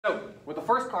the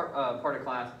first part of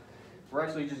class, we're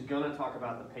actually just going to talk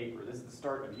about the paper. This is the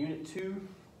start of Unit 2,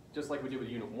 just like we did with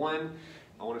Unit 1.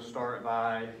 I want to start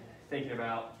by thinking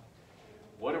about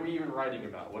what are we even writing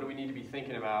about? What do we need to be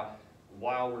thinking about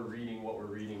while we're reading what we're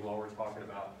reading, while we're talking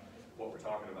about what we're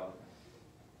talking about.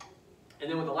 And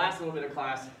then with the last little bit of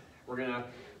class, we're going to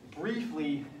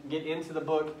briefly get into the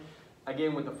book.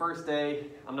 Again, with the first day,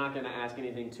 I'm not going to ask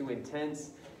anything too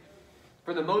intense.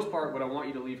 For the most part, what I want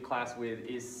you to leave class with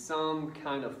is some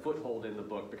kind of foothold in the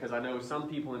book, because I know some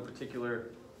people in particular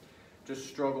just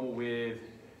struggle with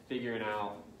figuring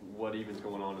out what even's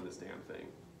going on in this damn thing.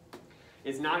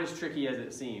 It's not as tricky as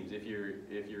it seems if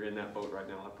you're in that boat right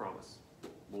now, I promise.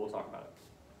 We'll talk about it.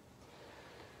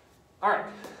 All right,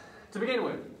 to begin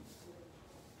with,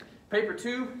 paper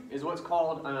 2 is what's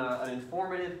called an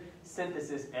informative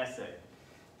synthesis essay.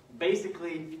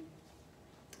 Basically,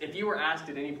 if you were asked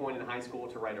at any point in high school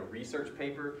to write a research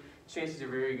paper, chances are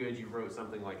very good you wrote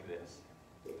something like this.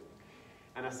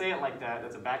 And I say it like that,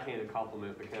 that's a backhanded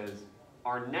compliment, because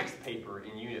our next paper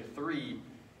in Unit 3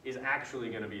 is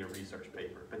actually going to be a research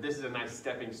paper. But this is a nice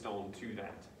stepping stone to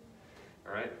that.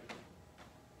 All right?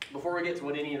 Before we get to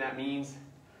what any of that means,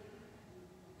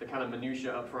 the kind of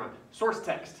minutia up front. Source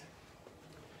text.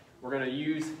 We're going to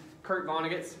use Kurt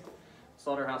Vonnegut's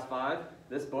Slaughterhouse-Five,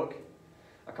 this book.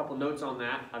 A couple notes on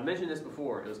that. I've mentioned this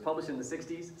before. It was published in the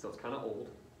 60s, so it's kind of old.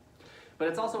 But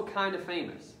it's also kind of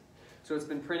famous. So it's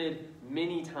been printed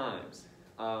many times.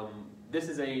 This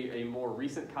is a more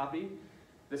recent copy,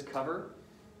 this cover.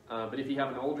 But if you have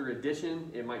an older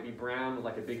edition, it might be brown with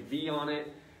like a big V on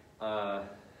it.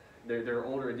 There are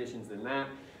older editions than that.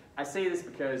 I say this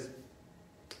because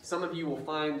some of you will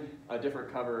find a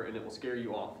different cover and it will scare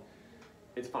you off.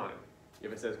 It's fine.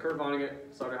 If it says Kurt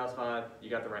Vonnegut, Slaughterhouse-Five, you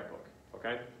got the right book.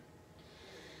 Okay?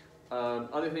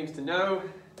 Other things to know,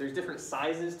 there's different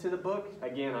sizes to the book.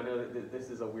 Again, I know that this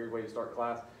is a weird way to start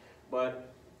class,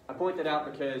 but I point that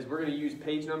out because we're going to use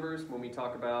page numbers when we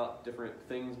talk about different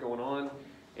things going on.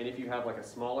 And if you have like a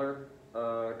smaller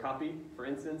copy, for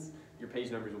instance, your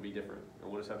page numbers will be different.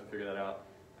 And we'll just have to figure that out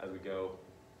as we go.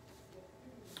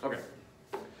 Okay.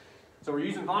 So we're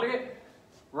using Vonnegut.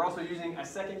 We're also using a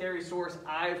secondary source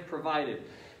I've provided.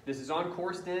 This is on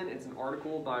CourseDen. It's an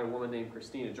article by a woman named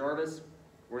Christina Jarvis.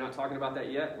 We're not talking about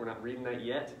that yet. We're not reading that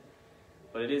yet.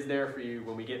 But it is there for you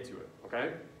when we get to it,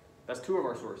 okay? That's 2 of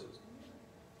our sources.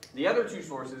 The other 2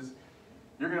 sources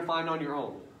you're going to find on your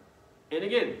own. And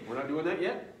again, we're not doing that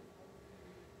yet.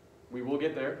 We will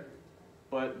get there.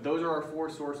 But those are our 4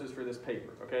 sources for this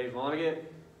paper, okay? Vonnegut,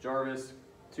 Jarvis,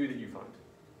 2 that you find.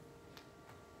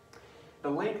 The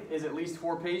length is at least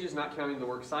 4 pages, not counting the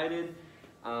works cited.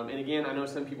 And again, I know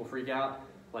some people freak out,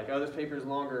 like, oh, this paper is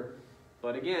longer.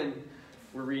 But again,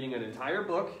 we're reading an entire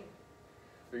book.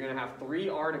 You're going to have 3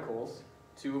 articles,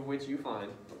 2 of which you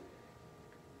find.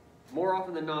 More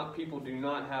often than not, people do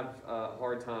not have a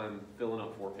hard time filling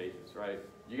up 4 pages, right?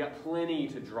 You got plenty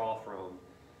to draw from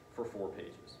for 4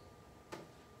 pages.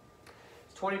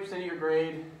 It's 20% of your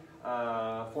grade.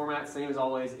 Format, same as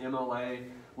always, MLA.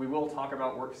 We will talk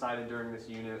about works cited during this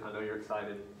unit. I know you're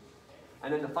excited.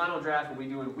 And then the final draft will be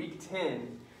due in week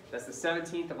 10. That's the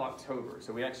 17th of October.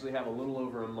 So we actually have a little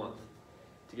over a month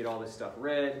to get all this stuff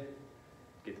read,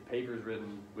 get the papers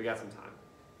written. We got some time.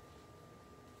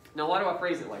 Now, why do I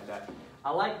phrase it like that?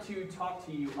 I like to talk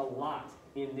to you a lot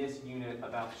in this unit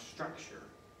about structure.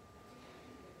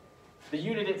 The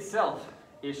unit itself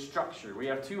is structure. We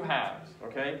have 2 halves,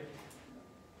 okay?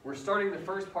 We're starting the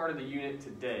first part of the unit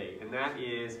today, and that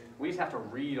is we just have to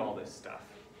read all this stuff.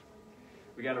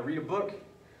 We got to read a book.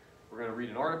 We're going to read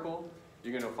an article.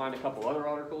 You're going to find a couple other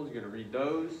articles. You're going to read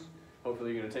those.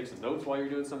 Hopefully you're going to take some notes while you're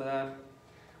doing some of that.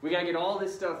 We got to get all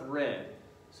this stuff read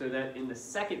so that in the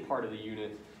second part of the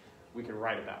unit, we can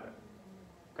write about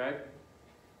it. Okay?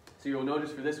 So you'll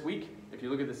notice for this week, if you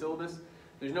look at the syllabus,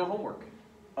 there's no homework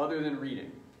other than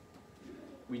reading.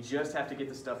 We just have to get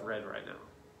the stuff read right now.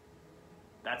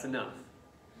 That's enough.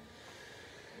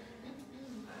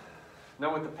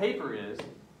 Now what the paper is,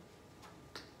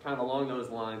 kind of along those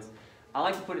lines, I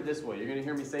like to put it this way. You're going to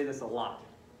hear me say this a lot.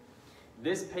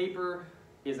 This paper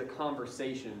is a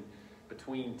conversation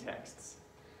between texts.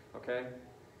 Okay?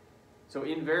 So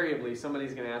invariably,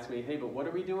 somebody's going to ask me, hey, but what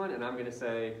are we doing? And I'm going to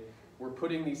say, we're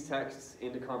putting these texts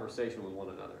into conversation with one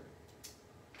another.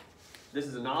 This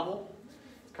is a novel.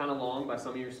 It's kind of long by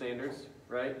some of your standards,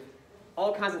 right?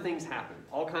 All kinds of things happen.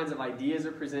 All kinds of ideas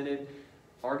are presented.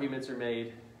 Arguments are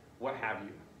made. What have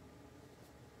you.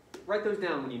 Write those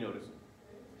down when you notice them.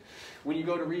 When you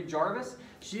go to read Jarvis,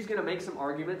 she's going to make some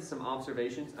arguments, some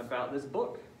observations about this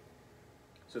book.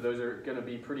 So those are going to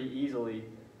be pretty easily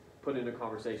put into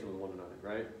conversation with one another,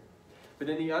 right? But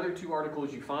then the other two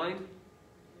articles you find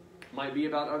might be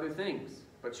about other things.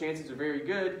 But chances are very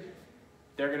good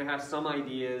they're going to have some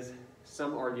ideas,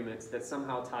 some arguments that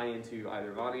somehow tie into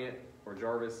either Vonnegut or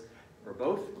Jarvis or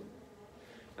both.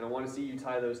 And I want to see you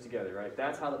tie those together, right?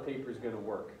 That's how the paper is going to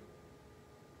work.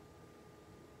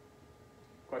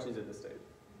 Questions at this stage?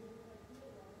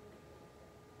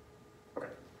 Okay.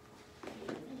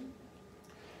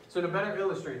 So to better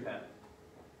illustrate that,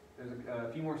 there's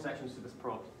a few more sections to this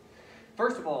prompt.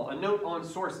 First of all, a note on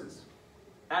sources.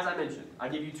 As I mentioned, I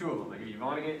give you two of them. I give you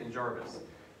Vonnegut and Jarvis.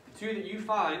 The two that you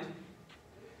find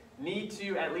need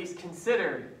to at least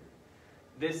consider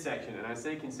this section. And I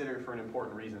say consider for an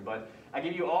important reason. But I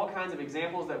give you all kinds of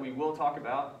examples that we will talk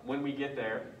about when we get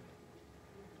there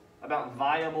about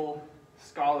viable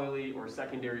scholarly or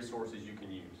secondary sources you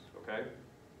can use. Okay?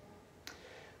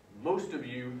 Most of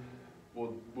you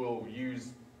will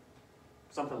use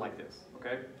something like this.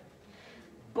 Okay?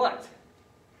 But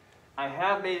I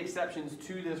have made exceptions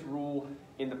to this rule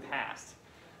in the past.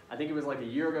 I think it was like a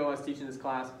year ago I was teaching this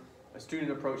class. A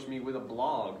student approached me with a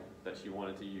blog that she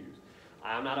wanted to use.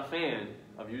 I'm not a fan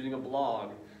of using a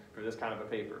blog for this kind of a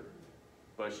paper.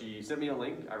 But she sent me a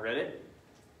link. I read it.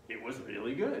 It was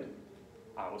really good.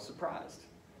 I was surprised.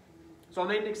 So I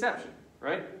made an exception,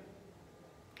 right?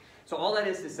 So all that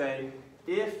is to say,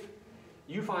 if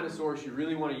you find a source you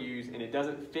really want to use and it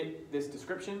doesn't fit this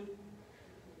description,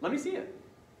 let me see it.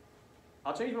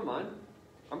 I'll change my mind.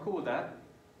 I'm cool with that.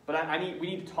 But we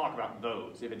need to talk about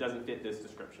those if it doesn't fit this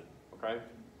description, okay?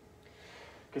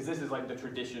 Because this is like the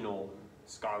traditional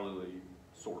scholarly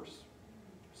source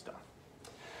stuff.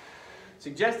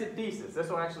 Suggested thesis. This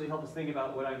will actually help us think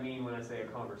about what I mean when I say a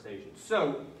conversation.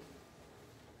 So,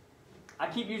 I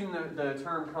keep using the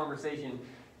term conversation.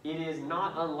 It is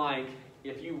not unlike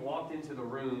if you walked into the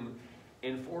room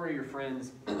and four of your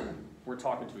friends were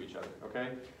talking to each other, okay?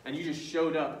 And you just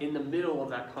showed up in the middle of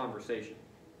that conversation.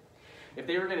 If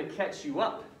they were going to catch you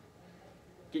up,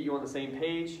 get you on the same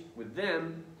page with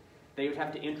them, they would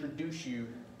have to introduce you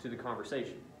to the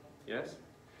conversation, yes?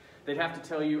 They'd have to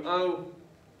tell you, oh,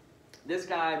 this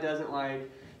guy doesn't like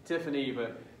Tiffany,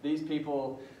 but these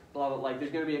people, blah, blah, like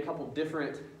there's going to be a couple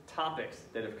different topics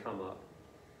that have come up.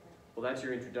 Well, that's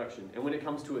your introduction. And when it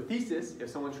comes to a thesis, if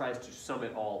someone tries to sum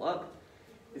it all up,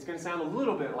 it's going to sound a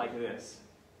little bit like this.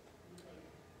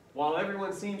 While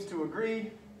everyone seems to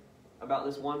agree about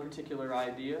this one particular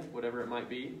idea, whatever it might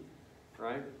be,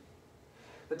 right?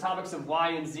 The topics of Y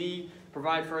and Z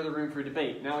provide further room for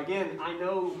debate. Now again, I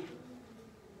know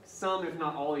some, if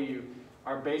not all of you,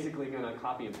 are basically going to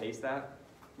copy and paste that,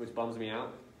 which bums me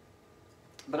out.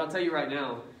 But I'll tell you right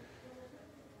now,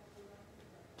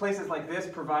 places like this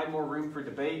provide more room for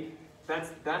debate.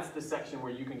 That's the section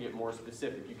where you can get more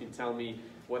specific. You can tell me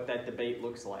what that debate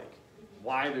looks like,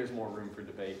 why there's more room for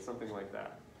debate, something like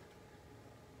that.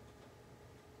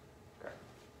 Okay.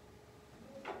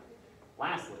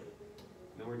 Lastly,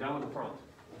 then we're done with the prompt.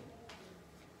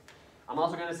 I'm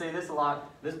also going to say this a lot.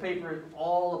 This paper is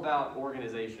all about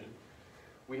organization.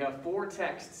 We have 4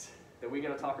 texts that we're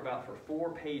going to talk about for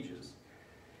 4 pages.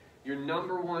 Your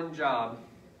number one job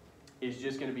is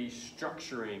just going to be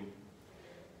structuring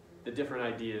the different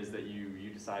ideas that you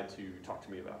decide to talk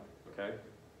to me about, okay?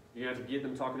 You're going to have to get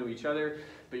them talking to each other,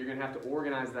 but you're going to have to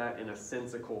organize that in a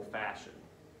sensical fashion.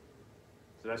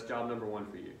 So that's job number 1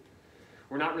 for you.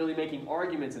 We're not really making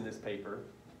arguments in this paper.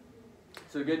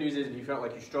 So the good news is if you felt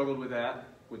like you struggled with that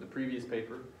with the previous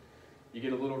paper, you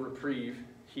get a little reprieve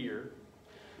here.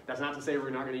 That's not to say we're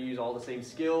not going to use all the same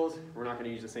skills, we're not going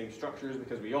to use the same structures,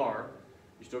 because we are.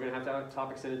 You're still going to have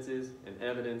topic sentences and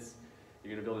evidence.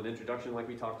 You're going to build an introduction like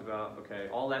we talked about. Okay,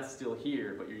 all that's still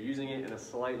here, but you're using it in a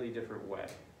slightly different way.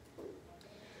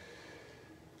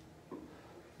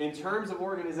 In terms of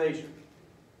organization,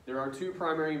 there are 2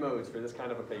 primary modes for this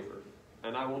kind of a paper.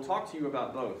 And I will talk to you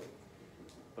about both,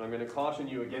 but I'm going to caution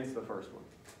you against the first one.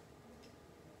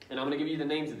 And I'm going to give you the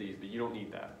names of these, but you don't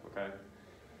need that, okay?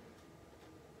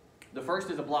 The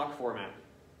first is a block format.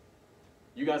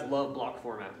 You guys love block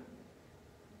format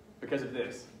because of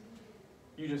this.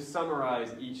 You just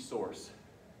summarize each source.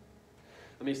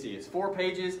 Let me see, it's 4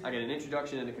 pages. I get an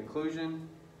introduction and a conclusion.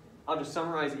 I'll just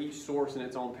summarize each source in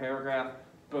its own paragraph.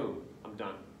 Boom, I'm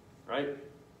done, right?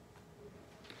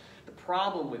 The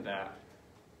problem with that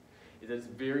is that it's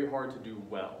very hard to do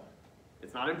well.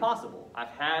 It's not impossible. I've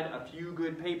had a few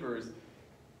good papers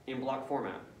in block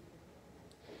format.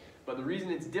 But the reason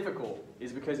it's difficult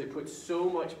is because it puts so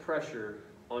much pressure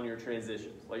on your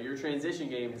transitions. Like your transition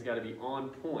game has got to be on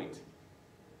point.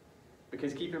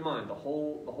 Because keep in mind, the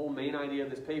whole main idea of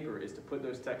this paper is to put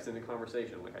those texts into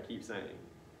conversation, like I keep saying.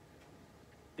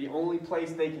 The only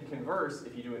place they can converse,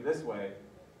 if you do it this way,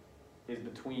 is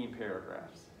between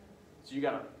paragraphs. So you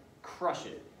gotta crush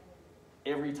it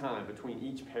every time between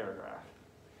each paragraph.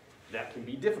 That can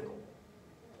be difficult.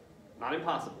 Not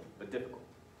impossible, but difficult.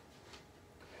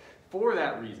 For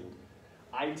that reason,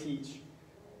 I teach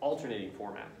alternating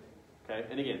format. Okay?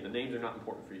 And again, the names are not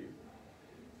important for you.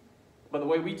 But the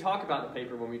way we talk about the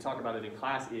paper when we talk about it in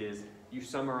class is you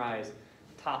summarize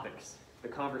topics, the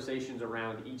conversations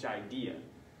around each idea.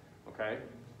 Okay?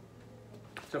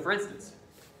 So for instance,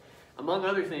 among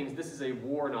other things, this is a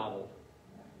war novel.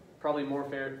 Probably more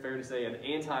fair to say an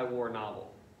anti-war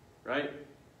novel, right?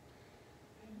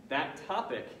 That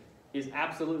topic is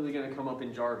absolutely going to come up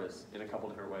in Jarvis in a couple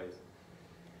different ways.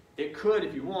 It could,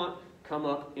 if you want, come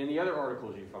up in the other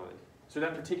articles you find. So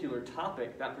that particular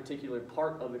topic, that particular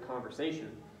part of the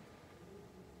conversation,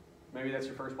 maybe that's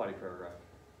your first body paragraph,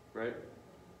 right?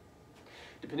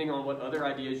 Depending on what other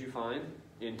ideas you find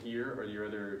in here or your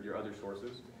other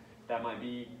sources, that might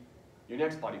be your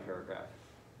next body paragraph.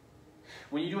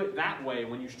 When you do it that way,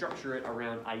 when you structure it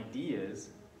around ideas,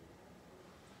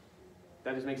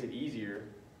 that just makes it easier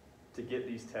to get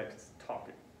these texts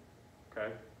talking,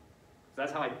 okay? So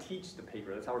that's how I teach the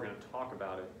paper. That's how we're going to talk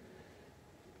about it.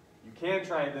 You can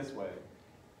try it this way.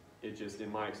 It just,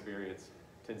 in my experience,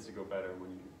 tends to go better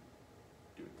when you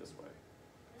do it this way.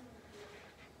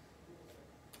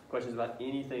 Questions about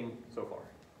anything so far?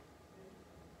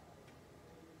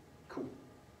 Cool.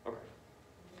 Okay.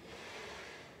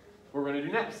 What we're going to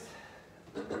do next.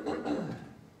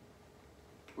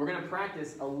 We're going to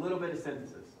practice a little bit of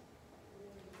synthesis.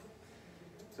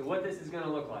 So what this is going to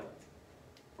look like.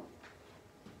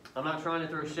 I'm not trying to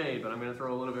throw shade, but I'm going to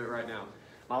throw a little bit right now.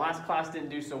 My last class didn't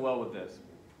do so well with this.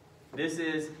 This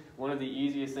is one of the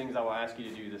easiest things I will ask you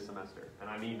to do this semester, and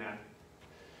I mean that.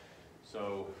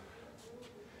 So,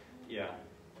 yeah.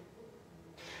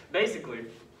 Basically,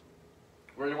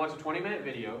 we're going to watch a 20-minute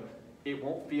video. It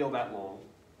won't feel that long,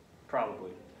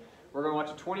 probably. We're going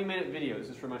to watch a 20-minute video. This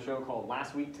is from a show called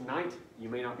Last Week Tonight. You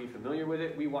may not be familiar with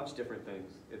it. We watch different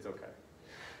things. It's okay.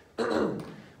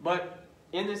 But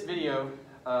in this video,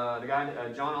 the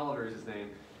guy, John Oliver is his name,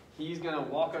 he's going to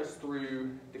walk us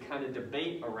through the kind of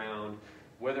debate around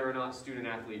whether or not student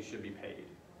athletes should be paid.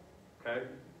 Okay?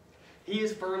 He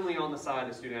is firmly on the side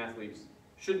that student athletes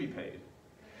should be paid.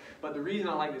 But the reason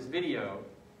I like this video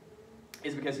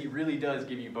is because he really does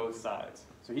give you both sides.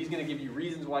 So he's going to give you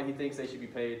reasons why he thinks they should be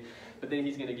paid, but then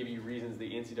he's going to give you reasons the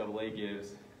NCAA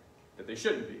gives that they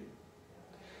shouldn't be.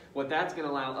 What that's going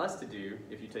to allow us to do,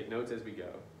 if you take notes as we go,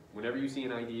 whenever you see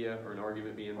an idea or an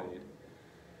argument being made,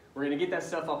 we're going to get that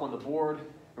stuff up on the board,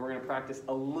 and we're going to practice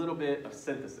a little bit of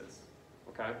synthesis,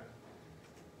 okay?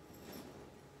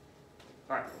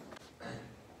 All right.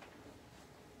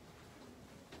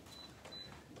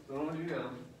 So what I'm going to do now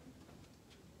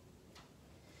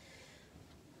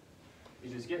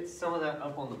is just get some of that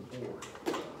up on the board.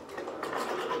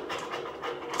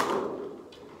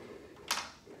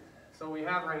 So we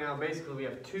have right now, basically we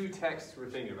have two texts we're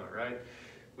thinking about, right?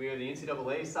 We have the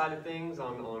NCAA side of things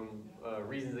on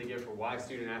reasons they give for why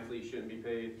student athletes shouldn't be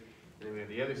paid. And then we have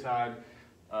the other side,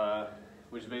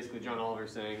 which is basically John Oliver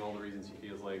saying all the reasons he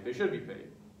feels like they should be paid.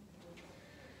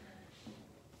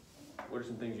 What are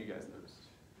some things you guys noticed?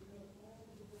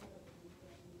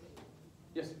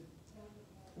 Yes?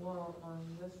 Well,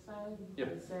 on this side, Yeah.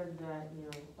 it said that, you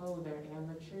know, oh, they're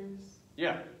amateurs.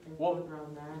 Yeah. And Well,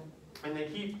 around that. and they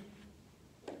keep,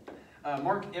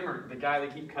 Mark Emmert, the guy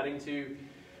they keep cutting to,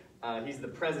 he's the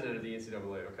president of the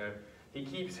NCAA, okay? He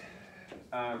keeps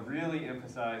really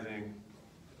emphasizing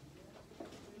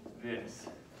this,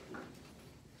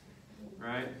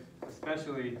 right?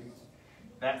 Especially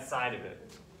that side of it.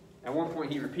 At one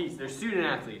point he repeats, they're student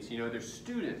athletes, you know, they're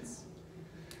students.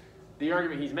 The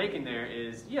argument he's making there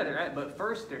is, yeah, but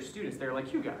first they're students, they're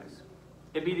like you guys.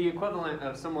 It'd be the equivalent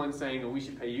of someone saying, well, we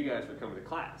should pay you guys for coming to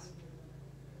class.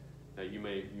 Now you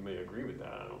may agree with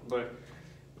that, I don't. But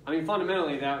I mean,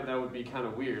 fundamentally, that would be kind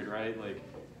of weird, right? Like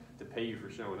to pay you for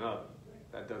showing up.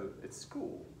 That doesn't. It's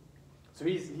school. So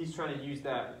he's trying to use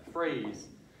that phrase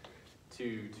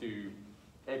to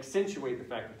accentuate the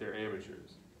fact that they're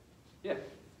amateurs. Yeah.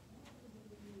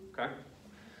 Okay.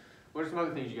 What are some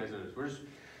other things you guys notice?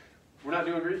 We're not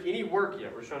doing any work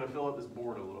yet. We're trying to fill up this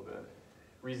board a little bit.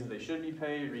 Reasons they should be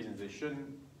paid, reasons they shouldn't.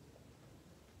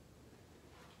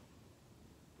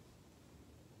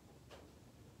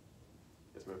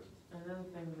 Yes, ma'am. Another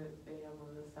thing that they have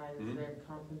on this side is they're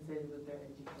compensated with their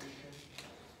education.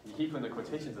 You keep putting the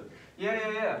quotations up.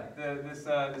 Yeah. This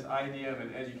idea of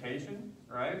an education,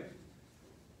 right?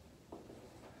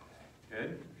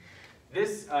 Good.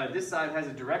 This side has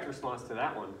a direct response to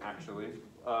that one, actually.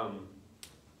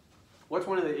 What's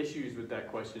one of the issues with that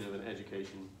question of an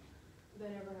education? They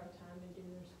never have time to do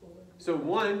their schoolwork. So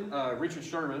one, Richard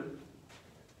Sherman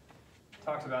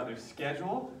talks about their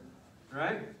schedule,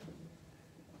 right?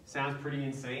 Sounds pretty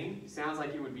insane. Sounds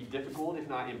like it would be difficult, if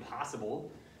not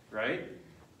impossible, right?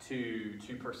 To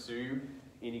pursue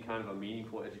any kind of a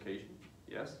meaningful education.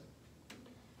 Yes?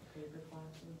 Paper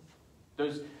classes.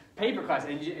 Those paper classes,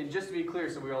 and just to be clear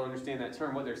so we all understand that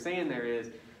term, what they're saying there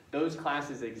is those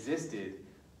classes existed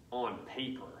on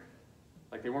paper.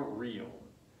 Like they weren't real.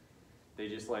 They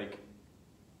just like,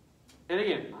 and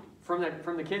again, from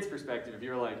the kid's perspective, if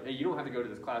you're like, hey, you don't have to go to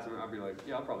this class, I'd be like,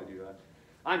 yeah, I'll probably do that.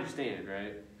 I understand,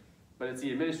 right? But it's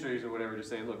the administrators or whatever just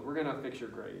saying, look, we're going to fix your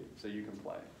grade so you can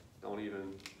play. Don't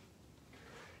even.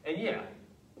 And yeah,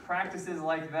 practices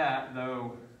like that,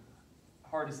 though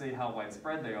hard to say how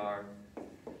widespread they are,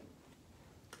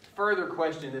 further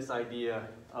question this idea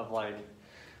of like,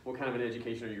 what kind of an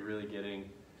education are you really getting?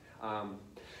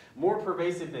 More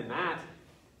pervasive than that,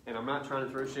 and I'm not trying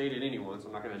to throw shade at anyone, so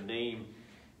I'm not going to name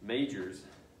majors,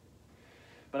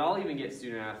 but I'll even get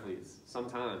student athletes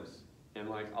sometimes, and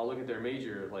like I'll look at their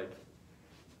major, like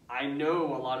I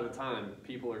know a lot of the time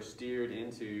people are steered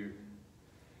into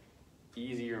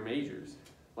easier majors.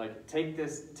 Like take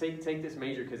this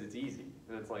major because it's easy,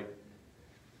 and it's like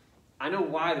I know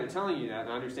why they're telling you that, and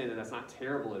I understand that that's not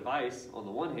terrible advice on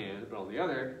the one hand, but on the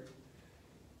other,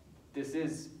 this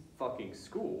is fucking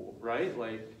school, right?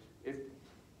 Like, if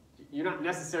you're not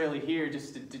necessarily here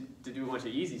just to do a bunch of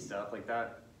easy stuff like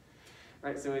that,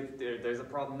 right? So there's a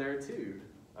problem there too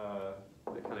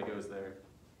that kind of goes there.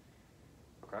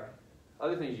 Okay.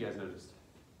 Other things you guys noticed.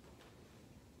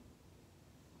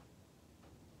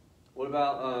 What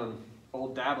about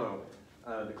old Dabo,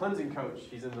 the Clemson coach?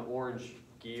 He's in the orange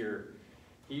gear.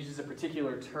 He uses a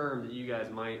particular term that you guys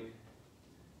might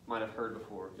have heard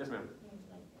before. Yes, ma'am.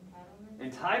 Like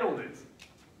entitlement. Entitlement.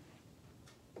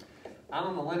 I'm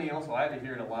a millennial, so I have to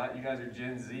hear it a lot. You guys are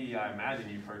Gen Z. I imagine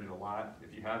you've heard it a lot.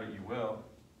 If you haven't, you will.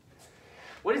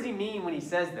 What does he mean when he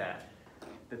says that?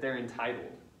 That they're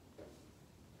entitled?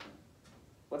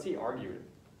 What's he arguing?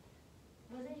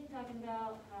 Wasn't he talking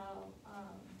about how,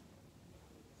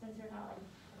 since they're not like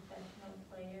professional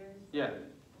players? Yeah.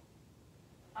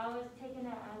 I was taking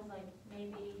that as like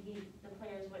maybe the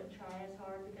players wouldn't try as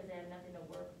hard because they have nothing to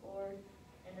work for,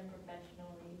 and then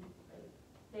professionally, like,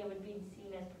 they would be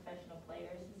seen as professional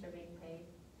players since they're being paid.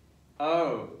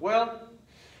 Oh, well,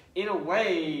 in a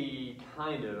way,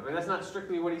 kind of. I mean, that's not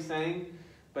strictly what he's saying,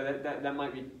 but that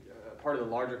might be part of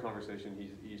the larger conversation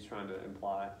he's trying to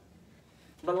imply.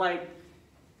 But like,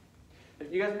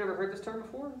 you guys have never heard this term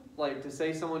before? Like, to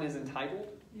say someone is entitled?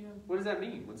 Yeah. What does that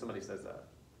mean when somebody says that?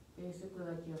 Basically,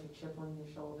 like you have a chip on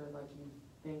your shoulder, like you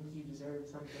think you deserve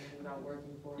something without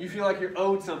working for it. You feel like you're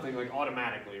owed something, like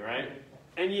automatically, right?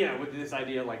 And yeah, with this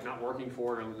idea of like not working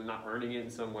for it and not earning it in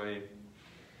some way.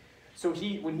 So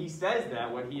when he says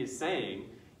that, what he is saying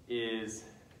is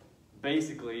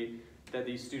basically that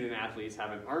these student athletes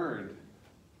haven't earned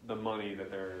the money that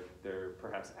they're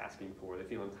perhaps asking for. They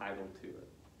feel entitled to it.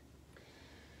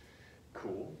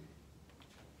 Cool.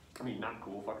 I mean, not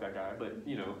cool, fuck that guy, but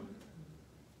you know,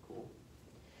 cool.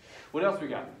 What else we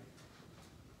got?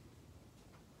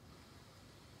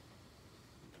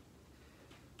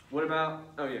 What about,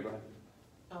 oh yeah, go ahead.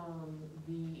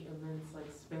 The events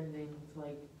like spending,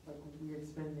 like weird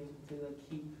spending to like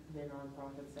keep their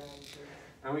nonprofit status.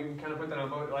 And we can kind of put that on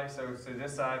both, like, so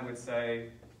this side would say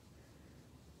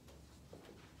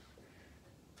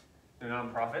they're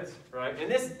nonprofits, right?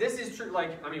 And this is true,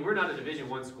 like, I mean, we're not a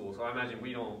Division I school, so I imagine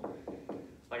we don't,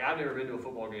 like, I've never been to a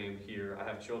football game here. I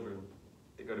have children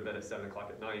that go to bed at 7 o'clock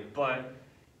at night, but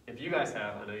if you guys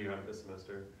have, I know you have this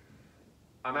semester,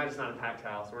 I imagine it's not a packed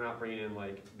house. We're not bringing in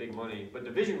like big money. But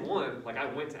Division I, like I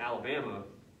went to Alabama.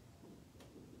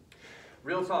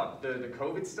 Real talk, the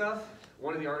COVID stuff,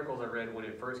 one of the articles I read when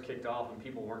it first kicked off and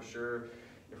people weren't sure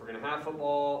if we're going to have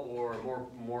football or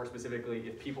more specifically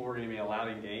if people were going to be allowed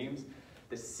in games,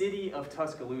 the city of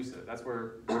Tuscaloosa, that's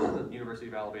where University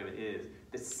of Alabama is,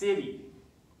 the city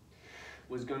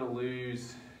was going to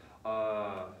lose,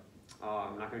 I'm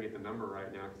not going to get the number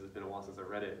right now because it's been a while since I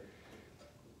read it,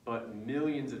 but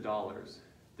millions of dollars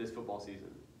this football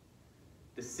season.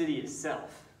 The city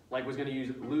itself, like, was going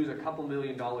to lose a couple $1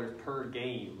 million per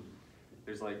game.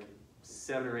 There's like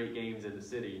 7 or 8 games in the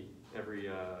city every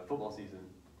football season,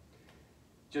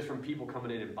 just from people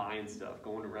coming in and buying stuff,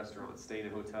 going to restaurants, staying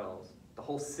in hotels. The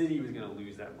whole city was going to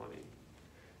lose that money,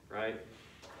 right?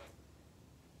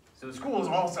 So the school is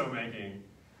also making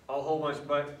a whole bunch,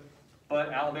 but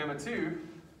Alabama too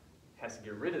has to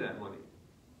get rid of that money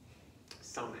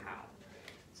somehow.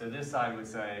 So this side would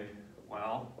say,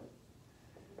 well,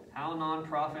 how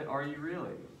nonprofit are you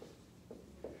really?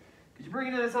 Because you're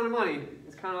bringing in a ton of money.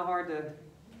 It's kind of hard to...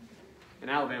 And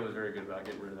Alabama was very good about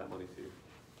getting rid of that money too.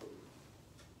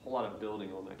 A whole lot of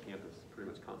building on that campus,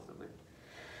 pretty much constantly.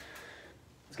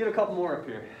 Let's get a couple more up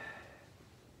here.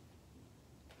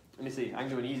 Let me see, I can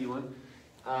do an easy one.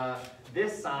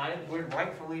 This side would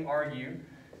rightfully argue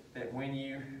that when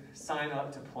you sign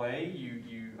up to play,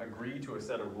 you agree to a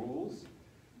set of rules,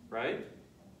 right?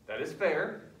 That is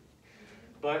fair.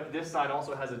 But this side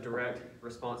also has a direct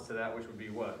response to that, which would be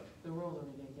what? The rules are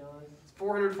ridiculous. It's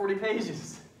 440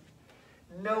 pages.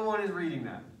 No one is reading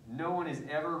that. No one is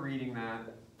ever reading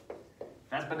that.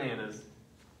 That's bananas.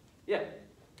 Yeah.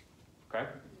 Okay.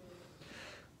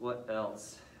 What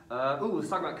else? Ooh, let's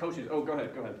talk about coaches. Oh, go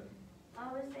ahead.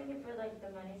 I was thinking for like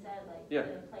the money side, like Yeah.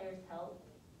 the players' help.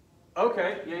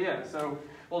 Okay, yeah. So,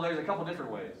 well, there's a couple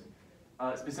different ways.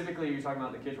 Specifically, you're talking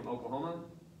about the kid from Oklahoma?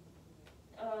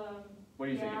 What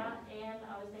are you thinking? Yeah, and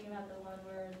I was thinking about the one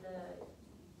where the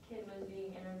kid was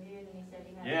being interviewed and he said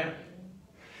he had Yeah.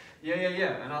 eaten.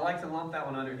 Yeah. And I like to lump that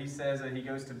one under. He says that he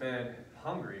goes to bed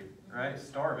hungry, right?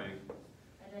 Starving.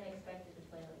 And then expected to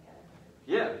play like that.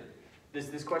 Yeah.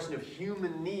 This question of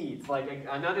human needs. Like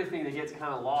another thing that gets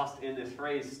kind of lost in this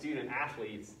phrase, student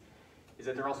athletes, is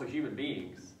that they're also human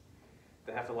beings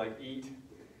that have to like eat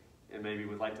and maybe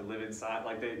would like to live inside.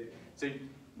 So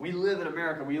we live in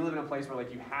America. We live in a place where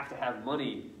like you have to have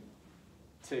money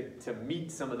to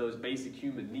meet some of those basic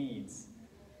human needs,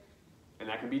 and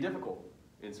that can be difficult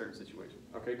in certain situations.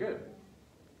 Okay, good.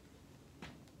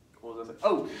 What was I saying?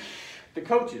 Oh, the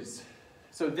coaches.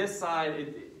 So this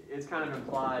side, it's kind of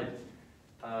implied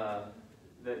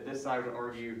that this side would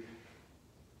argue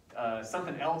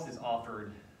something else is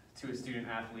offered to a student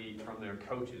athlete from their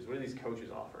coaches. What do these coaches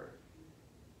offer?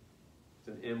 It's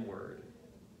an M word.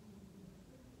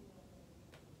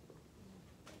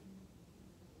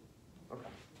 Okay.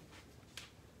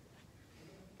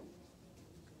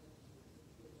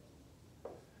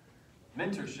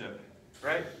 Mentorship,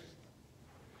 right?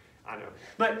 I know.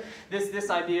 But this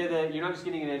idea that you're not just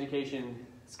getting an education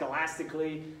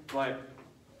scholastically, but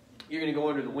you're going to go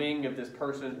under the wing of this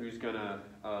person who's going to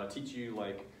teach you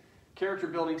like character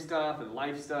building stuff and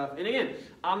life stuff. And again,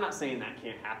 I'm not saying that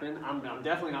can't happen. I'm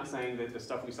definitely not saying that the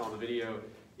stuff we saw in the video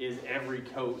is every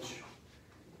coach,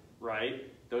 right?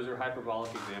 Those are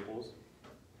hyperbolic examples.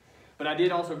 But I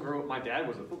did also grow up, my dad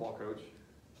was a football coach.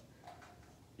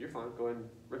 You're fine, go ahead and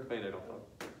rip the Band-Aid off.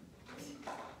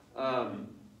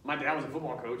 My dad was a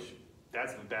football coach.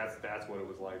 That's what it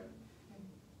was like.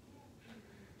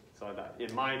 So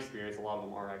in my experience, a lot of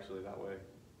them are actually that way.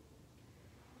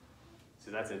 So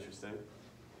that's interesting.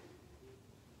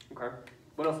 Okay,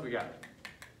 what else we got?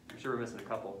 I'm sure we're missing a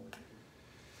couple.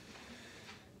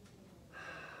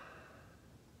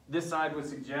 This side would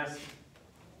suggest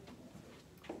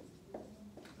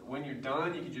that when you're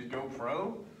done, you can just go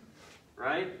pro,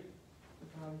 right? The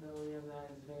probability of that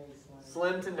is very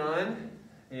slim. Slim to none.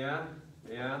 Yeah.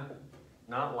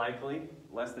 Not likely.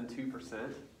 Less than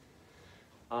 2%.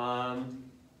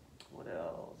 What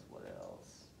else?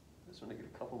 I just want to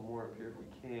get a couple more up here if we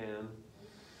can.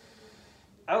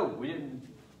 Oh, we didn't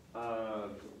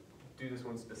do this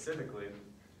one specifically.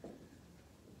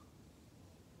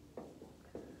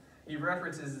 He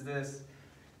references this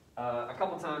a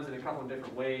couple times in a couple of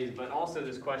different ways, but also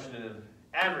this question of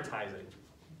advertising.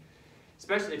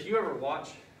 Especially if you ever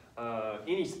watch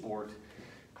any sport,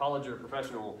 college or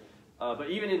professional, but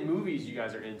even in movies you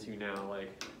guys are into now,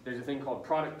 like there's a thing called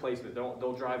product placement.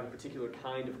 They'll drive a particular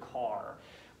kind of car,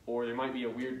 or there might be a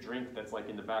weird drink that's like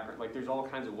in the background. Like there's all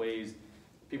kinds of ways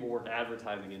people work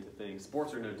advertising into things.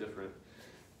 Sports are no different.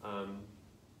 And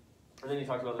then he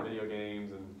talks about the video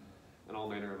games and all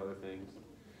manner of other things.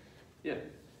 Yeah.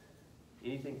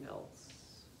 Anything else?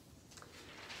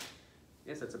 I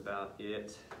guess that's about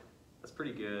it. That's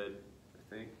pretty good,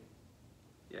 I think.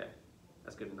 Yeah,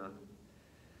 that's good enough.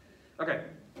 Okay,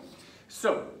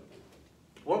 so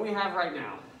what we have right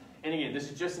now, and again,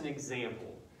 this is just an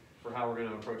example for how we're going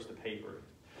to approach the paper.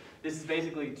 This is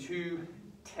basically two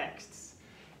texts.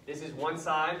 This is one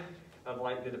side of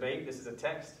like the debate. This is a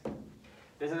text.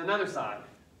 This is another side.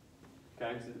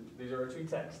 Okay, so these are our two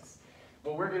texts.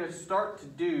 What we're going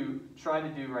to try to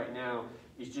do right now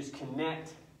is just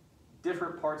connect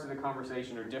different parts of the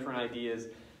conversation or different ideas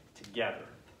together.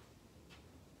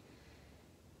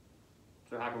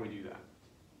 So how can we do that?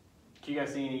 Can you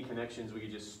guys see any connections we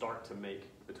could just start to make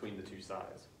between the two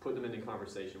sides? Put them into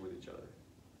conversation with each other.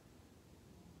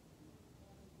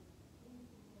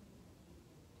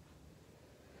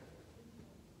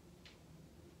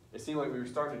 It seemed like we were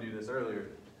starting to do this earlier.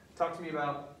 talk to me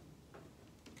about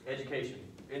education.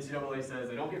 NCAA says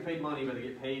they don't get paid money, but they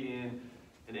get paid in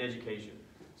an education.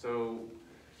 So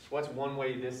what's one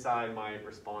way this side might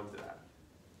respond to that?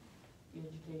 The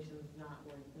education's not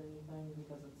worth anything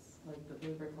because it's like the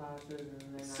paper classes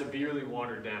and then Severely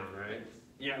watered down, right?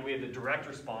 Yeah, we have the direct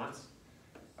response.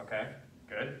 Okay,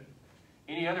 good.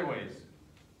 Any other ways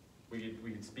we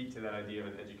could speak to that idea of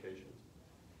an education?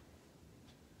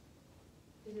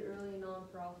 Is it really a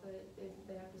non-profit if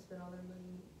they have to spend all their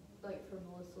money, like,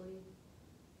 frivolously?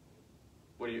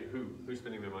 Who's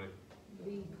spending their money?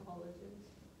 The colleges.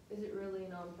 Is it really a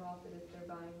non-profit if they're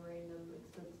buying random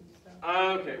expensive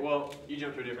stuff? Okay, well, you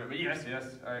jumped to a different, but yes.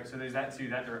 All right, so there's that too,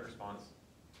 that direct response.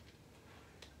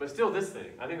 But still this thing,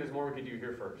 I think there's more we could do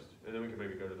here first, and then we can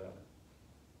maybe go to that.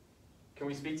 Can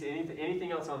we speak to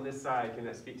anything else on this side? Can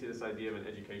that speak to this idea of an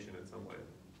education in some way?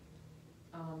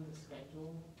 the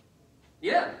schedule.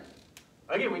 Yeah.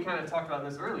 Again, we kind of talked about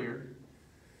this earlier.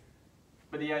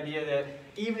 But the idea that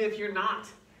even if you're not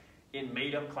in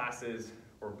made-up classes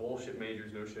or bullshit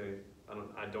majors, no shade,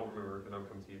 I don't remember if I'm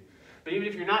coming to you. But even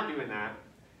if you're not doing that,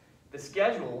 the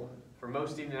schedule for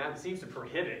most student athletes seems to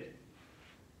prohibit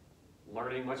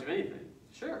learning much of anything.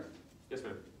 Sure. Yes,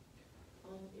 ma'am.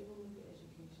 Even with the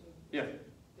education, Yeah.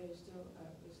 they're still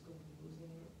at risk of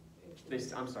losing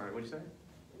it. I'm sorry, what'd you say?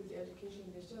 With the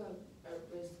education, they're still at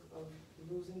risk of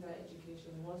losing that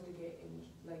education once they get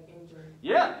injured.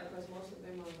 Yeah. Because most of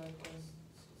them are like on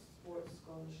sports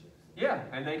scholarships. Yeah,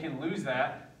 and they can lose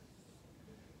that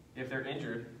if they're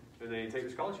injured, then they take their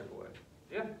scholarship away.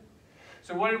 Yeah.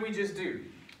 So what did we just do?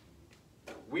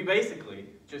 We basically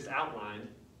just outlined,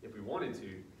 if we wanted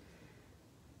to,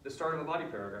 the start of a body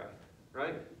paragraph,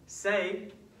 right?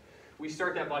 Say we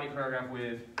start that body paragraph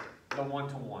with the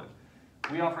one-to-one.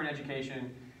 We offer an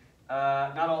education,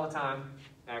 not all the time,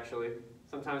 actually.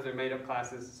 Sometimes they're made up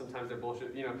classes, sometimes they're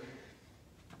bullshit,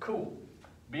 Cool.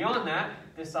 Beyond that,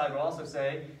 this side will also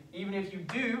say, even if you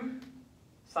do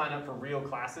sign up for real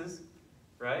classes,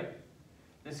 right?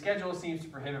 The schedule seems to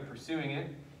prohibit pursuing it.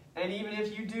 And even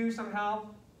if you do somehow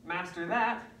master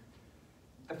that,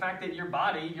 the fact that your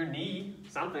body, your knee,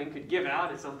 something could give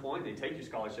out at some point, they take your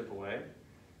scholarship away,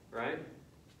 right?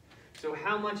 So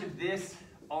how much of this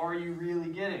are you really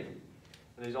getting?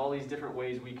 And there's all these different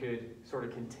ways we could sort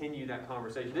of continue that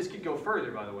conversation. This could go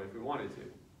further, by the way, if we wanted to.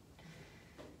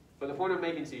 But the point I'm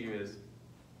making to you is,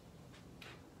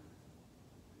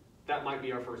 that might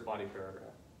be our first body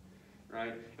paragraph,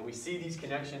 right? And we see these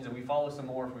connections and we follow some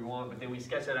more if we want, but then we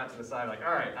sketch that out to the side like,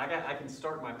 all right, I can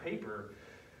start my paper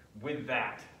with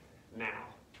that now.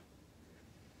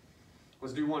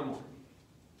 Let's do one more.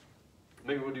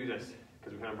 Maybe we'll do this,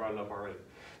 because we kind of brought it up already.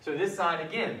 So this side,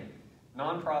 again,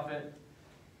 nonprofit.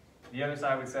 The other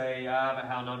side would say, but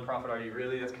how nonprofit are you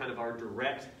really? That's kind of our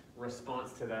direct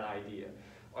response to that idea.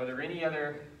 Are there any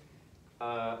other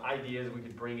ideas we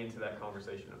could bring into that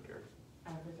conversation up here?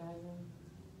 Advertising.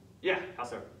 Yeah, how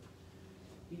so?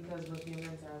 Because with the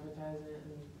immense advertising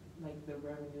and like the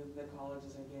revenue the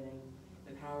colleges are getting,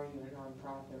 then how are you a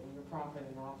nonprofit when you're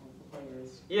profiting off of the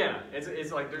players? Yeah,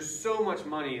 it's like there's so much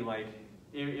money, like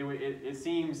it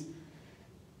seems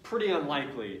pretty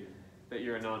unlikely that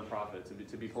you're a nonprofit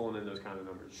to be pulling in those kind of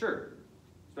numbers. Sure,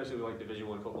 especially with like Division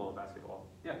I football and basketball.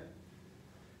 Yeah.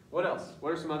 What else?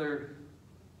 What are some other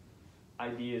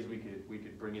ideas we could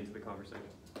bring into the conversation?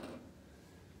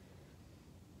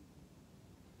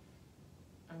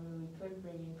 I mean, we could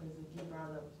bring in, because you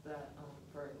brought up that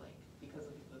because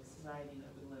of the society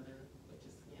that we live in, which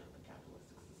is the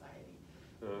capitalistic society,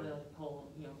 the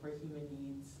whole for human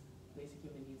needs, basic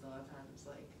human needs, a lot of times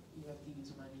like you have to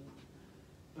use money,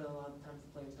 but a lot of times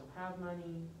the players don't have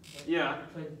money. Yeah.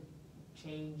 It could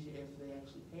change if they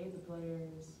actually pay the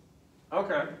players.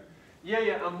 Okay.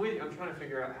 Yeah, I'm with you. I'm trying to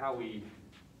figure out how we.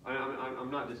 I'm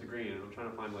not disagreeing. I'm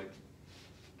trying to find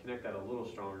connect that a little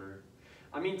stronger.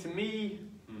 I mean, to me.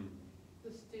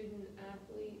 The student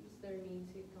athletes, their needs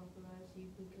get compromised. You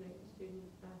can connect the student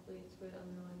athletes with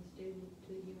underlying student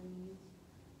to human needs.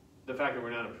 The fact that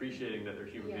we're not appreciating that they're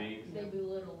human beings. They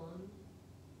belittle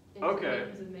them. Okay. In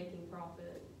terms of making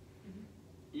profit.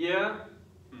 Yeah.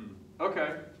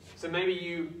 Okay. So maybe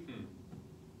you.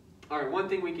 All right. One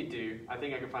thing we could do. I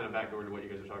think I can find a backdoor to what you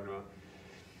guys are talking about.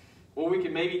 What we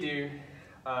could maybe do,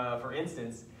 for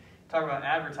instance, talk about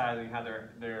advertising. How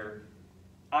they're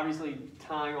obviously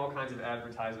tying all kinds of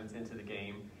advertisements into the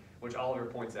game, which Oliver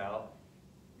points out.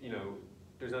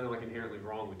 There's nothing inherently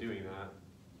wrong with doing that.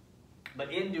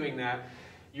 But in doing that,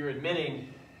 you're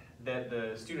admitting that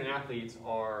the student athletes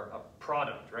are a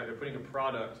product, right? They're putting a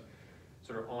product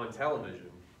sort of on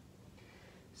television.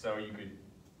 So you could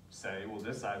say, well,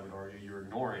 this side would argue you're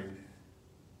ignoring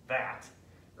that,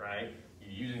 right?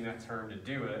 You're using that term to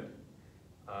do it,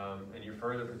 and you're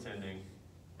further pretending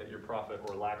that your profit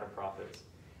or lack of profits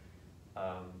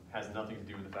has nothing to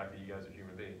do with the fact that you guys are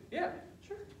human beings. Yeah,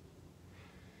 sure.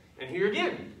 And here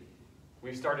again,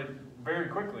 we started very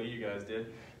quickly, you guys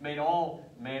did, made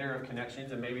all manner of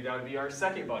connections, and maybe that would be our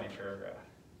second body paragraph,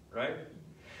 right?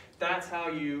 That's how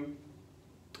you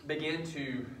begin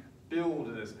to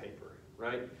build this paper,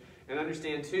 right? And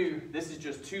understand too, this is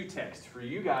just 2 texts. For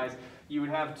you guys, you would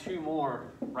have 2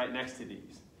 more right next to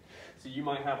these. So you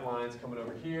might have lines coming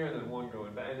over here and then one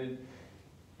going back, and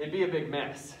it'd be a big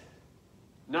mess.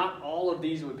 Not all of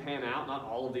these would pan out, not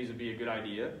all of these would be a good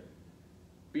idea,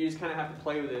 but you just kind of have to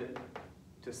play with it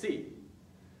to see,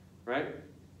 right?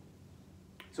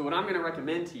 So what I'm going to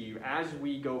recommend to you as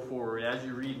we go forward, as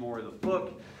you read more of the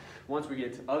book, once we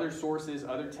get to other sources,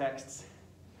 other texts,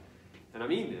 and I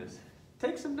mean this,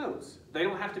 take some notes. They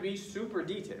don't have to be super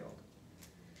detailed,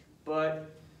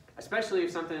 but especially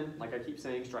if something, like I keep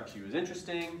saying, strikes you as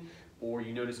interesting, or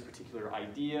you notice a particular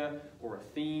idea, or a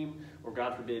theme, or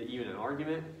God forbid, even an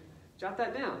argument, jot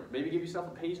that down. Maybe give yourself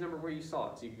a page number where you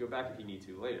saw it, so you can go back if you need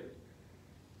to later.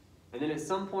 And then at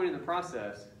some point in the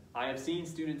process, I have seen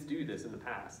students do this in the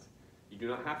past. You do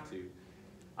not have to.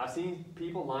 I've seen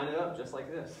people line it up just like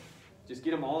this. Just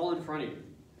get them all in front of you.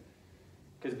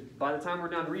 Because by the time we're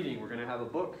done reading, we're going to have a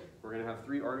book. We're going to have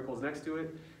 3 articles next to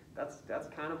it. That's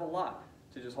kind of a lot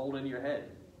to just hold into your head.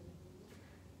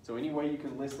 So any way you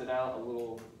can list it out a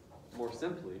little more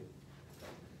simply,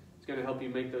 it's going to help you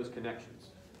make those connections.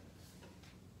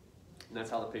 And that's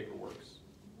how the paper works,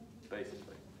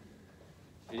 basically.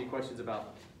 Any questions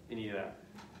about any of that?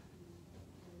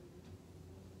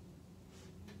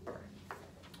 Okay.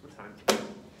 What time?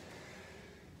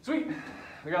 Sweet.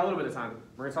 We got a little bit of time.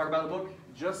 We're going to talk about the book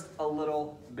just a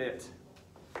little bit.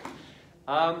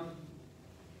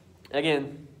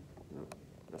 Again,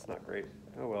 that's not great.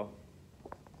 Oh well.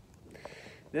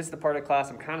 This is the part of class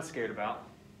I'm kind of scared about.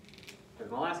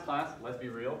 Because my last class, let's be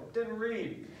real, didn't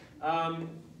read.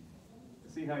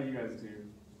 Let's see how you guys do.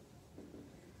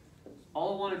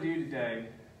 All I want to do today,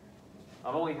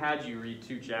 I've only had you read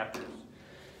 2 chapters,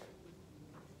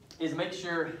 is make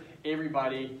sure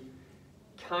everybody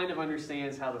kind of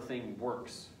understands how the thing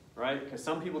works, right? Because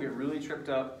some people get really tripped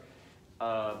up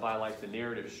by like the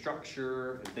narrative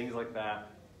structure and things like that.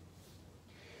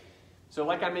 So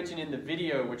like I mentioned in the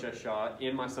video which I shot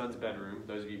in my son's bedroom,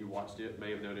 those of you who watched it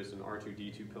may have noticed an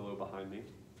R2-D2 pillow behind me.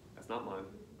 That's not mine.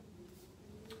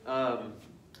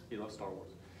 He loves Star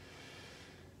Wars.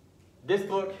 This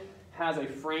book has a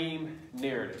frame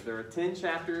narrative. There are 10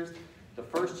 chapters. The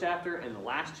first chapter and the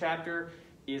last chapter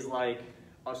is like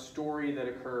a story that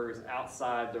occurs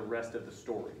outside the rest of the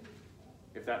story,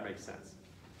 if that makes sense.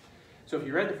 So if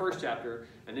you read the first chapter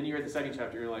and then you read the second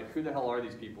chapter, you're like, who the hell are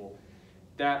these people?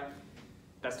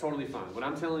 That's totally fine. What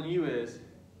I'm telling you is,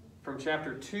 from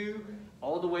chapter 2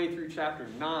 all the way through chapter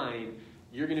 9,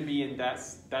 you're going to be in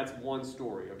that's one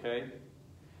story, okay?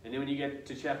 And then when you get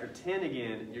to chapter 10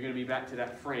 again, you're going to be back to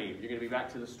that frame. You're going to be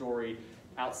back to the story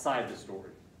outside the story.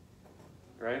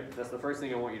 Right? That's the first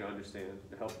thing I want you to understand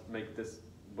to help make this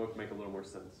book make a little more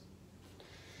sense.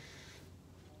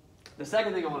 The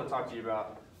second thing I want to talk to you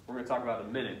about, we're going to talk about in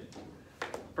a minute.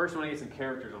 First, I want to get some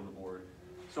characters on the board.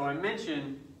 So I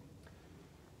mentioned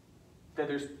that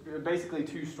there's basically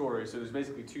 2 stories, so there's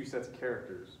basically 2 sets of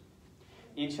characters.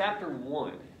 In chapter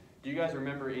 1, do you guys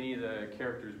remember any of the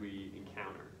characters we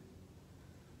encounter?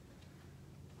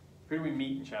 Who do we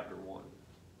meet in chapter 1?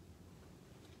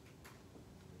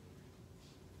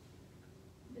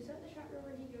 Is that the chapter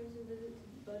where he goes and visits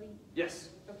his buddy? Yes.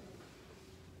 Okay.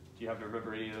 Do you happen to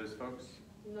remember any of those folks?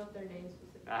 Not their names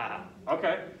specifically. Ah,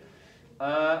 okay.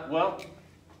 Well,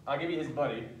 I'll give you his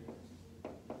buddy.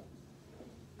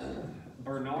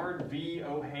 Bernard V.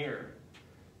 O'Hare.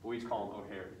 We just call him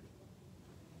O'Hare.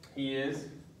 He is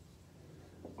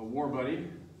a war buddy.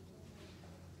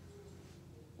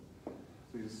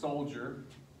 So he's a soldier.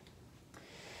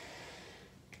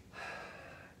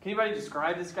 Can anybody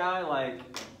describe this guy? Like,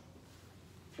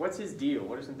 what's his deal?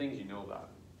 What are some things you know about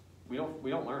him? We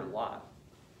don't learn a lot.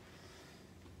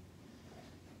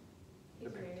 He's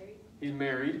married. He's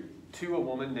married to a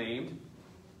woman named...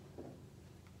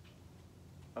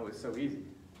 Oh, it's so easy.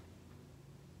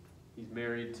 He's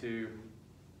married to...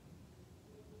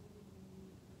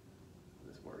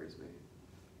 This worries me.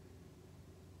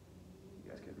 You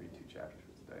guys can read 2 chapters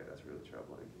for today. That's really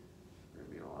troubling. We're going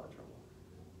to be in a lot of trouble.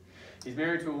 He's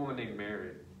married to a woman named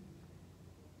Mary.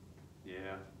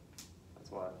 Yeah,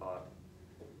 that's what I thought.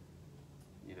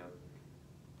 You know.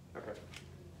 Okay.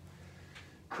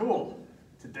 Cool.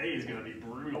 Today is going to be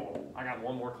brutal. I got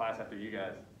one more class after you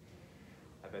guys.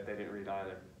 bet they didn't read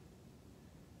either.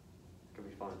 Could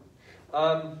be fun.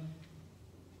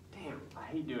 Damn, I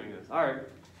hate doing this. All right.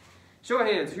 Show of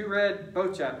hands, who read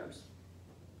both chapters?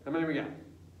 How many we got?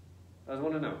 I just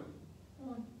want to know.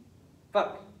 One.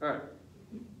 Fuck. All right.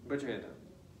 Put your hand down.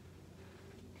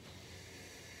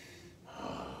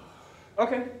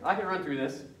 Okay, I can run through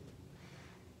this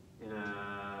in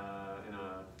a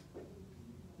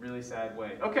really sad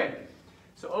way. Okay,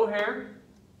 so O'Hare,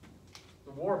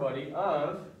 the war buddy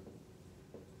of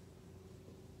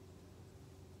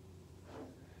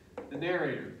the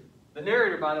narrator. The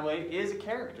narrator, by the way, is a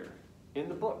character in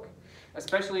the book,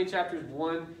 especially in chapters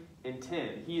 1 and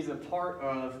 10. He's a part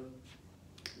of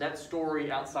that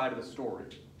story outside of the story.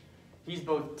 He's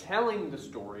both telling the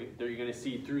story that you're going to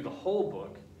see through the whole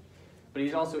book, but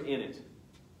he's also in it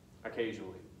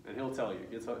occasionally. And he'll tell you.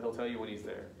 He'll tell you when he's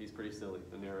there. He's pretty silly,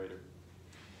 the narrator.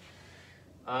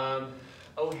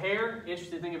 O'Hare,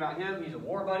 interesting thing about him, he's a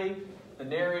war buddy. The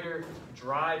narrator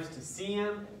drives to see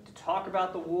him, to talk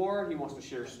about the war. He wants to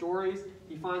share stories.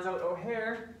 He finds out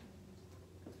O'Hare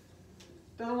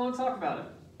doesn't want to talk about it.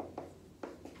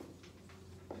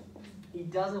 He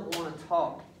doesn't want to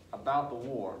talk about the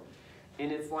war.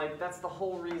 And it's like, that's the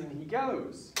whole reason he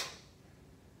goes.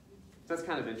 That's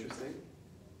kind of interesting.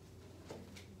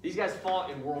 These guys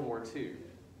fought in World War II.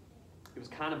 It was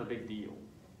kind of a big deal.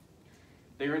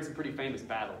 They were in some pretty famous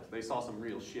battles. They saw some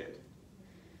real shit.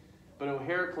 But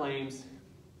O'Hare claims,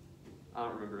 I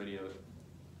don't remember any of it.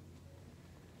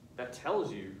 That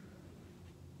tells you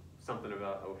something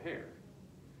about O'Hare.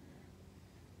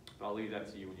 I'll leave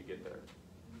that to you when you get there.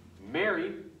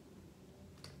 Mary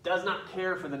does not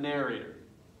care for the narrator.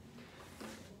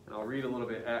 And I'll read a little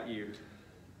bit at you.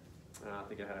 I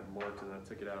think I had it marked and I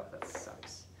took it out. That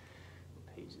sucks.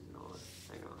 What page is it on?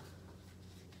 Hang on.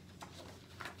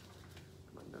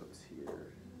 My notes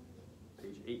here.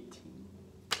 Page 18.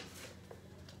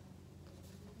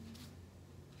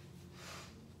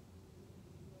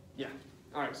 Yeah.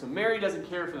 All right, so Mary doesn't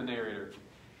care for the narrator.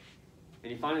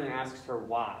 And he finally asks her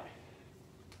why.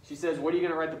 She says, what are you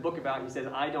going to write the book about? He says,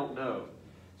 I don't know.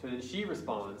 So then she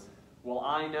responds, well,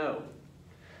 I know.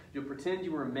 You'll pretend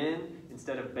you were men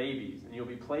instead of babies, and you'll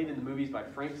be played in the movies by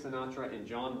Frank Sinatra and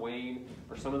John Wayne,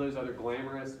 or some of those other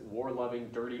glamorous, war-loving,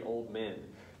 dirty old men.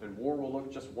 And war will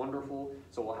look just wonderful,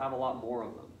 so we'll have a lot more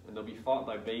of them. And they'll be fought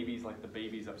by babies like the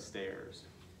babies upstairs.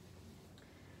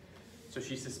 So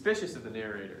she's suspicious of the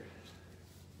narrator.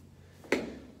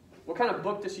 What kind of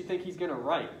book does she think he's going to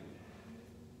write?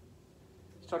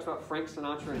 She talks about Frank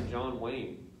Sinatra and John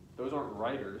Wayne. Those aren't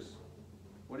writers.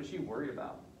 What is she worried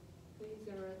about? He's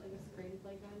gonna write like a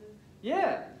screenplay kind of.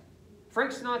 Yeah.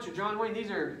 Frank Sinatra, John Wayne,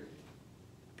 these are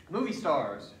movie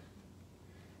stars.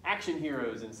 Action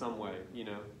heroes in some way, you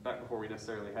know, back before we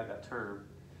necessarily had that term.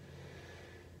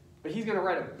 But he's going to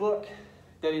write a book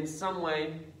that in some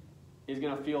way is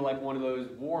going to feel like one of those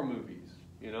war movies,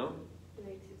 you know? It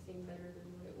makes it seem better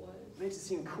than what it was. Makes it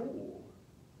seem cool.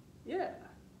 Yeah.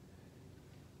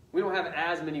 We don't have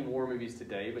as many war movies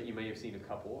today, but you may have seen a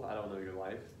couple. I don't know your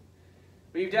life.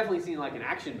 But you've definitely seen like an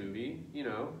action movie, you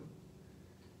know.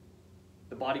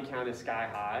 The body count is sky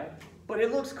high, but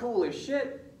it looks cool as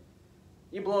shit.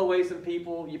 You blow away some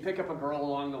people, you pick up a girl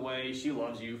along the way, she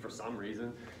loves you for some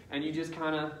reason, and you just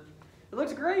kind of, it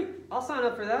looks great. I'll sign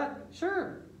up for that.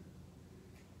 Sure.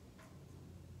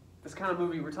 This kind of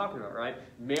movie we're talking about, right?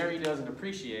 Mary doesn't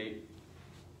appreciate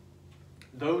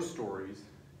those stories,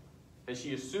 and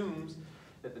she assumes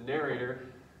that the narrator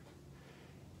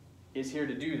is here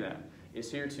to do that. Is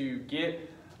here to get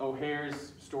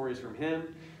O'Hare's stories from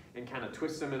him and kind of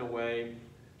twist them in a way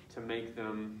to make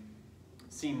them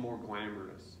seem more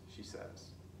glamorous, she says.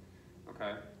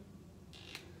 Okay?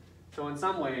 So in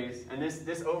some ways, and this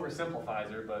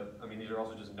oversimplifies her, but I mean these are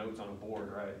also just notes on a board,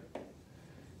 right?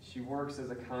 She works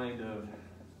as a kind of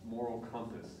moral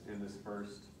compass in this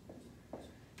first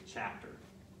chapter.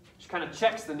 She kind of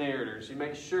checks the narrator. She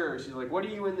makes sure, she's like, what are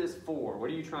you in this for? What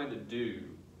are you trying to do?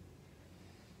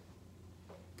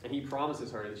 And he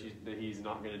promises her that he's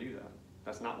not going to do that.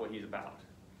 That's not what he's about.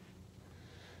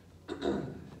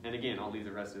 And again, I'll leave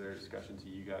the rest of their discussion to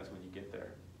you guys when you get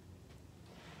there.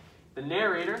 The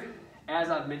narrator, as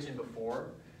I've mentioned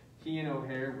before, he and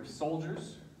O'Hare were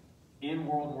soldiers in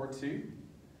World War II.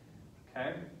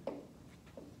 Okay?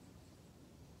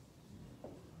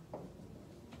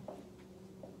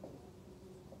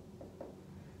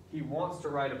 He wants to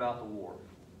write about the war.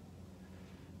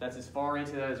 That's as far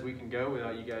into that as we can go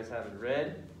without you guys having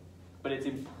read. But it's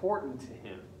important to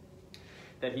him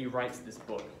that he writes this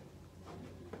book.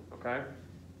 Okay?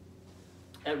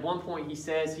 At one point he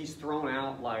says he's thrown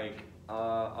out like,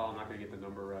 I'm not going to get the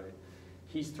number right.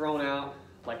 He's thrown out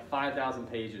like 5,000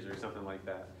 pages or something like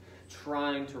that,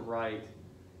 trying to write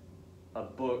a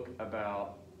book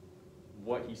about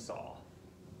what he saw.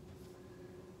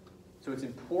 So it's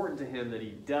important to him that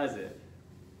he does it.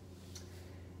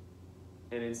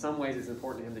 And in some ways, it's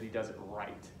important to him that he does it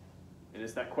right. And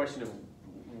it's that question of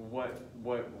what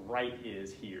right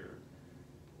is here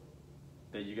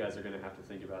that you guys are going to have to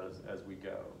think about as we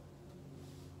go.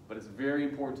 But it's very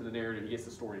important to the narrative he gets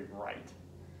the story right,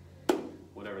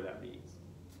 whatever that means.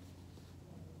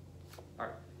 All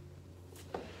right.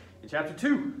 In chapter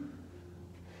 2,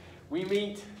 we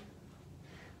meet,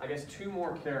 I guess, 2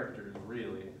 more characters,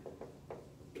 really.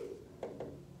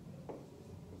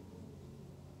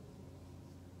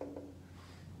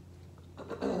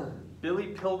 Billy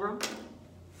Pilgrim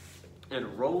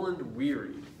and Roland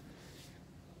Weary.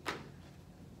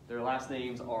 Their last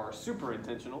names are super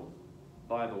intentional,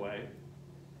 by the way.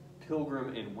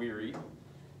 Pilgrim and Weary.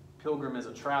 Pilgrim is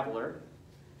a traveler.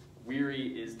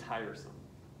 Weary is tiresome.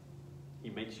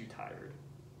 He makes you tired.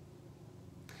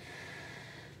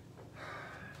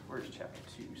 Where does chapter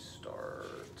 2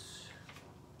 start?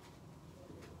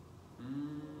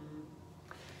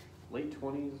 Late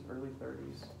 20s, early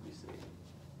 30s. Let me see.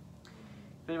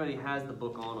 If anybody has the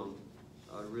book on them,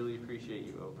 I'd really appreciate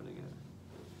you opening it.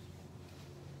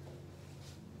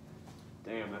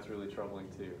 Damn, that's really troubling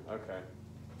too. Okay.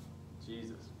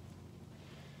 Jesus.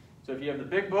 So if you have the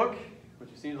big book, which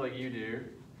it seems like you do,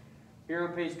 here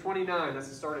on page 29, that's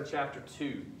the start of chapter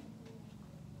 2.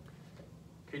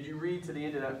 Could you read to the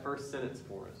end of that first sentence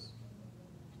for us?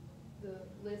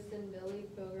 Listen, Billy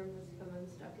Pilgrim has come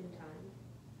unstuck in time.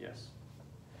 Yes.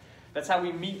 That's how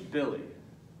we meet Billy.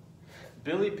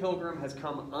 Billy Pilgrim has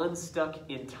come unstuck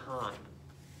in time.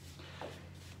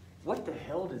 What the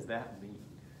hell does that mean?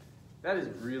 That is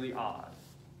really odd,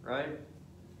 right?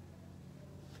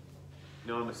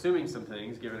 Now, I'm assuming some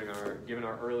things, given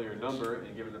our earlier number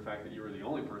and given the fact that you were the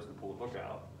only person to pull the book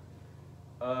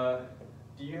out.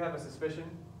 Do you have a suspicion,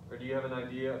 or do you have an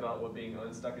idea about what being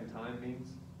unstuck in time means?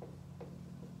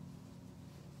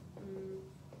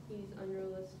 He's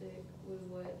unrealistic with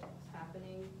what's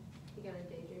happening. He kind of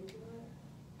daydreams about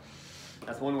it.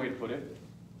 That's one way to put it.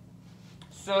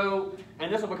 So,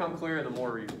 and this will become clearer the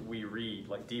more we read,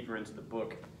 like deeper into the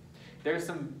book. There's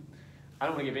some, I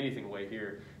don't want to give anything away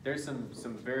here, there's some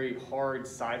very hard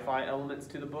sci-fi elements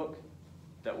to the book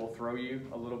that will throw you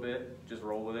a little bit, just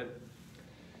roll with it.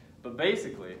 But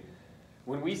basically,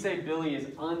 when we say Billy is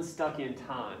unstuck in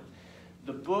time,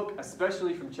 the book,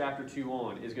 especially from chapter 2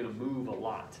 on, is going to move a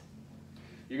lot.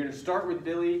 You're going to start with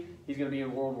Billy, he's going to be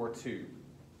in World War II.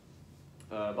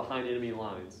 Behind enemy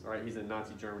lines, all right? He's in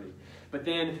Nazi Germany. But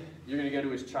then you're going to go to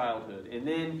his childhood, and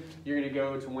then you're going to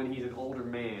go to when he's an older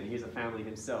man. He has a family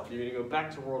himself. You're going to go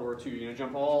back to World War II. You're going to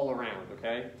jump all around,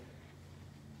 okay?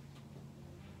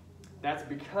 That's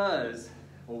because,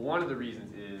 well, one of the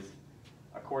reasons is,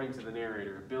 according to the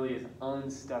narrator, Billy is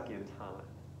unstuck in time.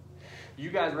 You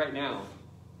guys right now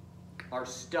are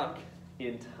stuck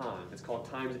in time. It's called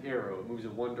time's arrow. It moves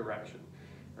in one direction,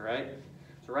 all right?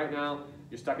 So right now,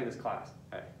 you're stuck in this class.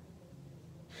 Okay.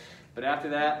 But after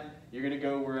that, you're going to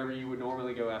go wherever you would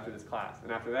normally go after this class.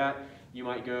 And after that, you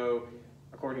might go,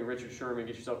 according to Richard Sherman,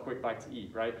 get yourself a quick bite to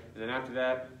eat, right? And then after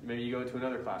that, maybe you go to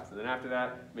another class. And then after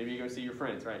that, maybe you go see your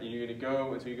friends, right? And you're going to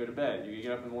go until you go to bed. You're going to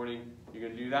get up in the morning. You're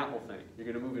going to do that whole thing. You're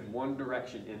going to move in one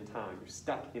direction in time. You're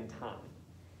stuck in time.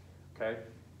 Okay?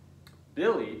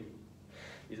 Billy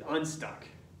is unstuck.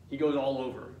 He goes all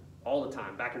over, all the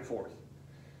time, back and forth.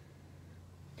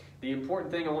 The important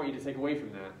thing I want you to take away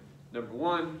from that, number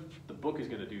one, the book is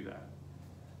going to do that.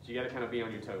 So you got to kind of be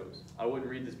on your toes. I wouldn't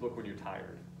read this book when you're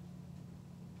tired.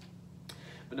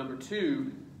 But number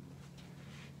two,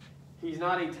 he's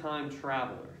not a time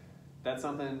traveler. That's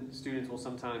something students will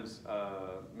sometimes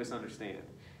misunderstand.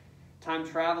 Time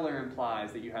traveler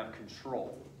implies that you have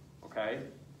control, okay?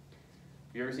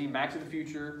 Have you ever seen Back to the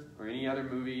Future or any other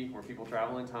movie where people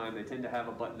travel in time? They tend to have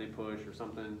a button they push or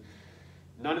something.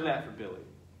 None of that for Billy.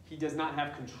 He does not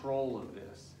have control of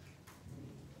this.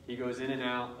 He goes in and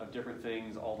out of different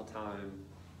things all the time.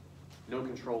 No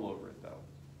control over it, though.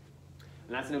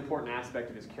 And that's an important aspect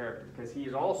of his character, because he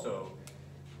is also,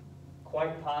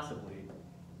 quite possibly,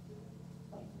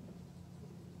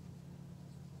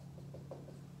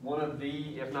 one of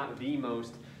the, if not the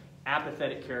most,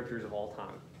 apathetic characters of all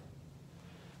time.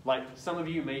 Like, some of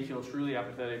you may feel truly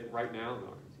apathetic right now.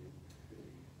 No,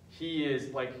 he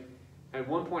is, like, at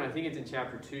one point, I think it's in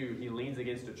chapter 2, he leans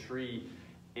against a tree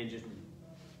and just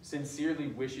sincerely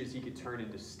wishes he could turn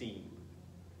into steam.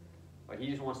 Like, he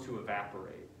just wants to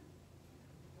evaporate.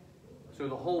 So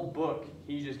the whole book,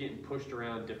 he's just getting pushed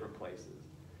around different places.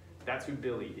 That's who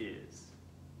Billy is.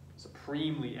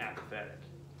 supremely apathetic.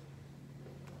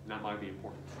 And that might be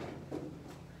important too.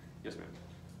 Yes, ma'am.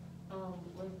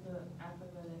 With the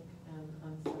apathetic and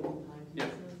uncertain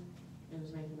timepieces, it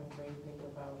was making my brain think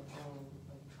about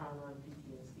like trauma and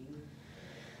PTSD.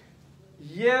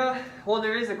 Yeah, well,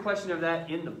 there is a question of that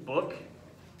in the book.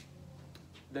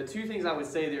 The two things I would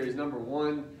say there is, number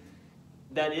one,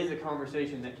 that is a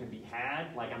conversation that can be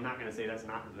had. Like, I'm not going to say that's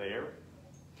not there.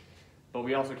 But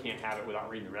we also can't have it without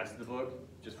reading the rest of the book,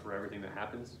 just for everything that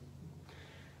happens.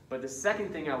 But the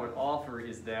second thing I would offer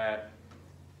is that,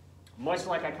 much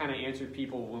like I kind of answered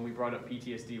people when we brought up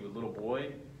PTSD with little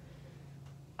boy,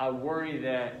 I worry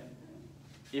that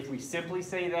if we simply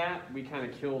say that, we kind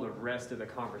of kill the rest of the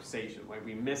conversation. Like,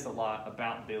 we miss a lot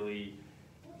about Billy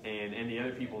and the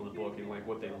other people in the book and like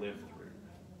what they lived through.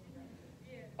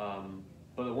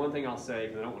 But the one thing I'll say,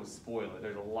 because I don't want to spoil it,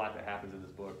 there's a lot that happens in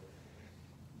this book.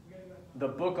 The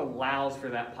book allows for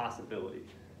that possibility.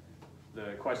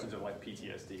 The questions of like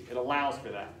PTSD. It allows for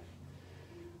that.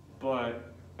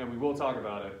 But, and we will talk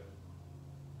about it,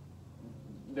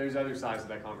 there's other sides to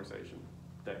that conversation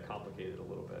that complicate it a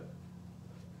little bit.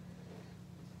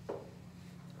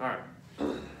 All right.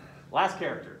 Last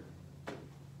character.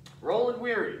 Roland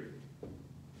Weary.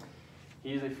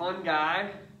 He's a fun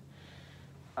guy.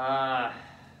 How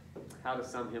to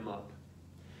sum him up?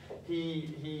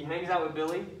 He hangs out with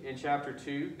Billy in chapter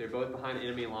 2. They're both behind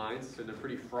enemy lines, so they're a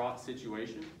pretty fraught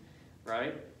situation,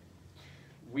 right?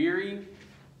 Weary,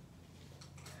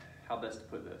 how best to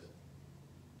put this?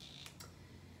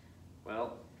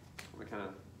 Well, I'm going to kind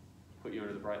of put you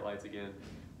under the bright lights again.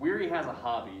 Weary has a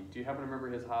hobby. Do you happen to remember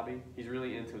his hobby? He's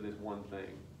really into this one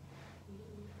thing.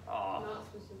 Oh, Not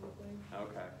specifically.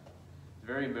 okay.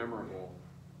 Very memorable.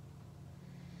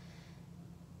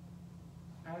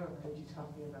 I haven't heard you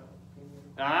talking about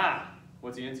Ah!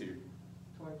 What's he into?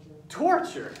 torture.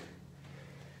 Torture!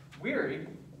 Weary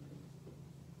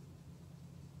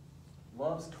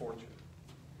loves torture.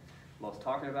 Loves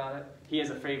talking about it. He has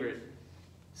a favorite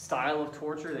style of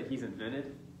torture that he's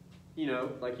invented. You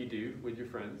know, like you do with your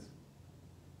friends.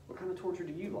 What kind of torture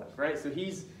do you like, right? So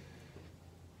he's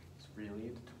really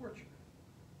into torture.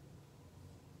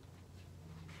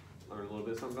 Learn a little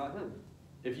bit something about him.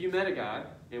 If you met a guy,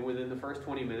 and within the first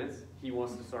 20 minutes, he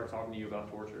wants to start talking to you about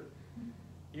torture,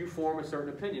 you form a certain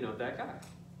opinion of that guy,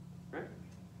 right?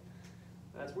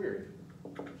 That's weird.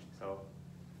 So,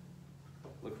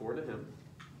 look forward to him.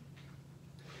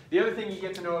 The other thing you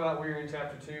get to know about Weary in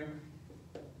chapter 2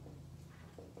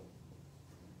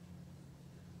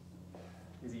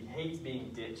 is he hates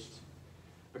being ditched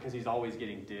because he's always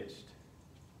getting ditched.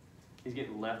 He's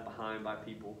getting left behind by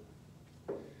people.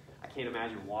 I can't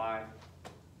imagine why.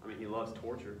 I mean, he loves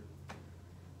torture,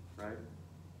 right?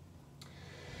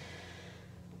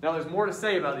 Now, there's more to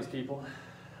say about these people,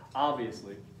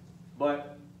 obviously.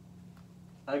 But,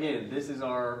 again, this is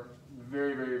our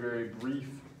very, very, very brief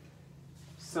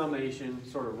summation,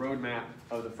 sort of roadmap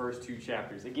of the first 2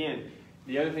 chapters. Again,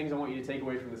 the other things I want you to take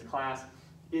away from this class,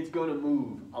 it's going to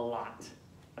move a lot,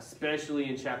 especially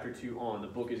in chapter 2 on. The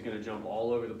book is going to jump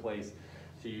all over the place,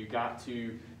 so you got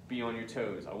to be on your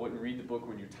toes. I wouldn't read the book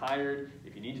when you're tired.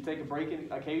 If you need to take a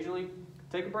break occasionally,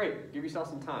 take a break. Give yourself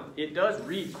some time. It does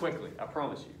read quickly, I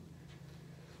promise you.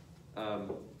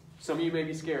 Some of you may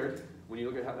be scared when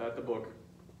you look at the book.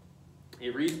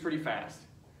 It reads pretty fast.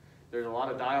 There's a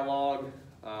lot of dialogue.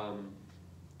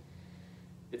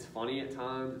 It's funny at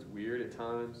times. It's weird at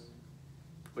times.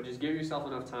 But just give yourself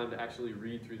enough time to actually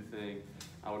read through the thing.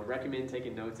 I would recommend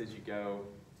taking notes as you go.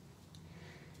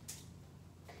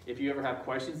 If you ever have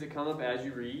questions that come up as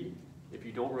you read, if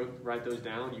you don't write those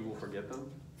down, you will forget them.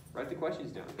 Write the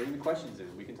questions down. Bring the questions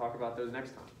in. We can talk about those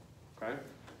next time. Okay?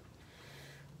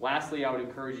 Lastly, I would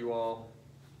encourage you all,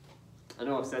 I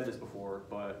know I've said this before,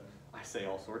 but I say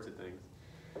all sorts of things.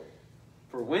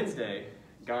 For Wednesday,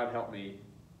 God help me,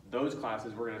 those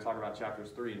classes we're going to talk about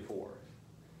chapters 3 and 4.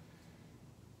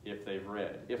 If they've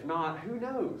read. If not, who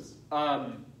knows?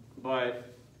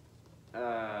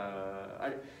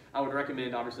 I would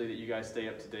recommend, obviously, that you guys stay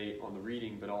up to date on the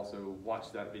reading, but also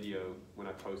watch that video when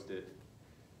I post it,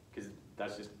 because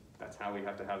that's how we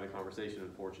have to have the conversation,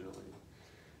 unfortunately.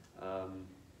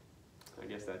 I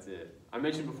guess that's it. I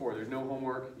mentioned before, there's no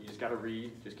homework. You just got to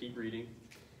read. Just keep reading.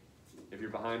 If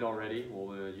you're behind already,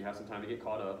 well, you have some time to get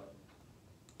caught up.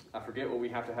 I forget what we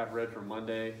have to have read for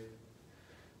Monday.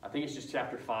 I think it's just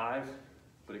chapter 5,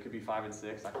 but it could be 5 and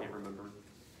 6. I can't remember.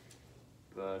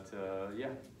 But, yeah.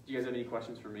 Do you guys have any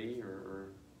questions for me or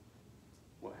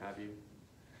what have you?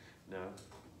 No?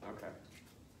 Okay.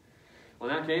 Well,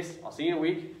 in that case, I'll see you in a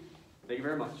week. Thank you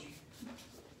very much.